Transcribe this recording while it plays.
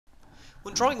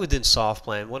When drawing within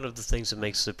SoftPlan, one of the things that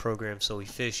makes the program so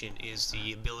efficient is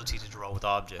the ability to draw with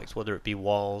objects, whether it be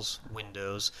walls,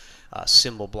 windows,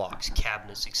 symbol blocks,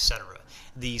 cabinets, etc.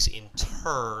 These in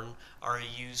turn are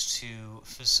used to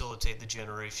facilitate the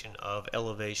generation of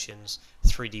elevations,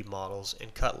 3D models,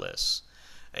 and cut lists.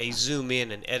 A zoom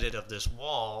in and edit of this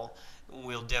wall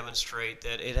will demonstrate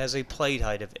that it has a plate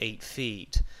height of 8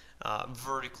 feet.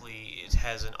 Vertically, it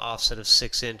has an offset of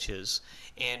 6 inches.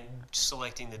 And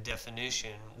selecting the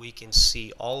definition, we can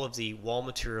see all of the wall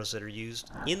materials that are used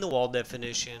in the wall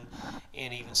definition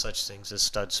and even such things as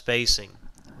stud spacing.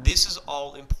 This is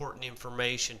all important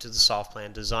information to the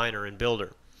SoftPlan designer and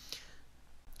builder.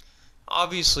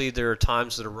 Obviously, there are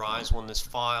times that arise when this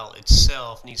file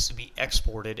itself needs to be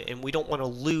exported, and we don't want to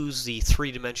lose the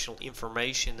three-dimensional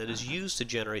information that is used to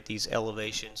generate these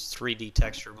elevations, 3D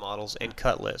texture models, and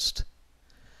cut list.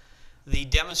 The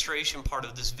demonstration part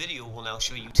of this video will now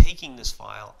show you taking this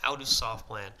file out of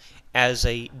SoftPlan as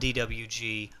a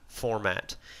DWG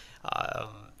format.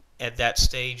 At that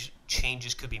stage,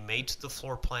 changes could be made to the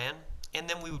floor plan, and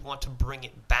then we would want to bring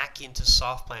it back into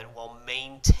SoftPlan while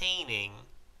maintaining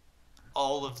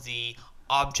all of the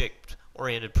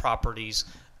object-oriented properties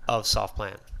of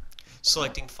SoftPlan.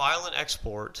 Selecting File and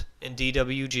Export in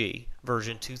DWG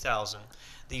version 2000,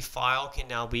 the file can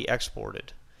now be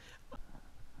exported.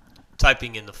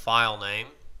 Typing in the file name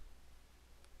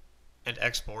and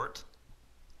export,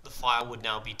 the file would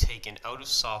now be taken out of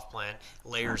SoftPlan,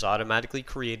 layers automatically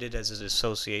created as it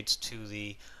associates to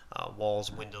the walls,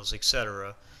 windows,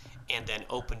 etc., and then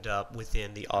opened up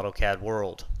within the AutoCAD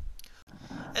world.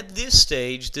 At this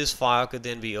stage, this file could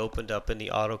then be opened up in the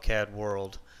AutoCAD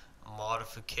world.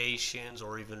 Modifications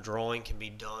or even drawing can be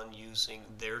done using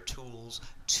their tools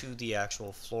to the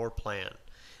actual floor plan.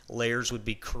 Layers would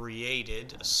be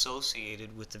created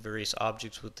associated with the various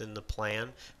objects within the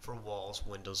plan for walls,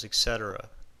 windows, etc.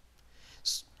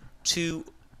 To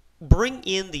bring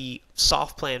in the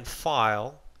SoftPlan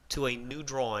file to a new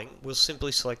drawing, we'll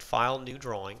simply select File, New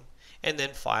Drawing, and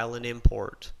then File and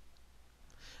Import.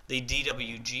 The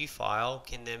DWG file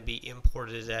can then be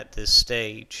imported at this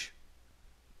stage.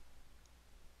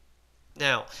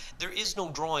 Now, there is no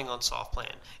drawing on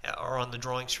SoftPlan or on the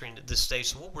drawing screen at this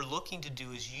stage, so what we're looking to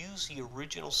do is use the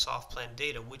original SoftPlan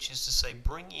data, which is to say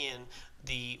bring in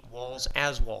the walls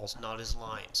as walls, not as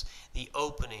lines, the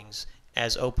openings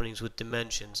as openings with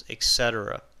dimensions,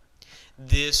 etc.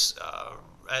 This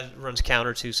runs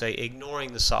counter to, say,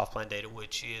 ignoring the SoftPlan data,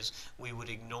 which is we would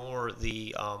ignore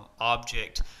the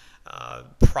object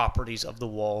properties of the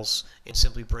walls and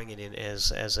simply bring it in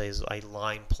as a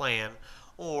line plan,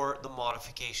 or the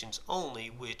modifications only,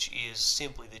 which is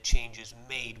simply the changes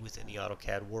made within the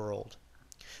AutoCAD world.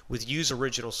 With Use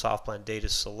Original SoftPlan Data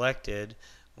selected,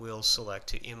 we'll select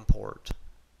to import.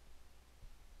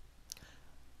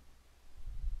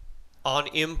 On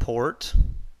import,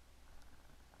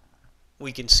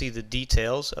 we can see the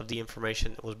details of the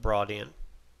information that was brought in,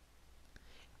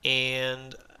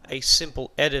 and a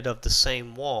simple edit of the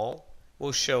same wall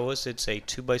will show us it's a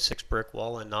 2x6 brick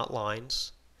wall and not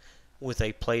lines, with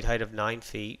a plate height of 9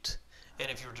 feet,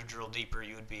 and if you were to drill deeper,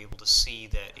 you would be able to see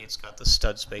that it's got the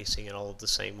stud spacing and all of the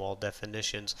same wall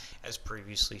definitions as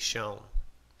previously shown.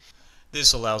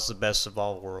 This allows the best of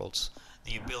all worlds,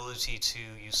 the ability to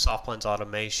use SoftPlan's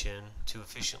automation to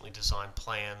efficiently design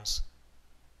plans,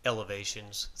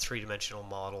 elevations, three-dimensional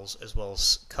models, as well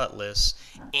as cut lists,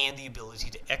 and the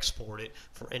ability to export it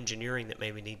for engineering that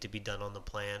maybe need to be done on the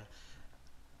plan,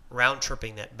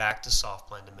 round-tripping that back to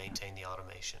SoftPlan to maintain the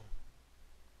automation.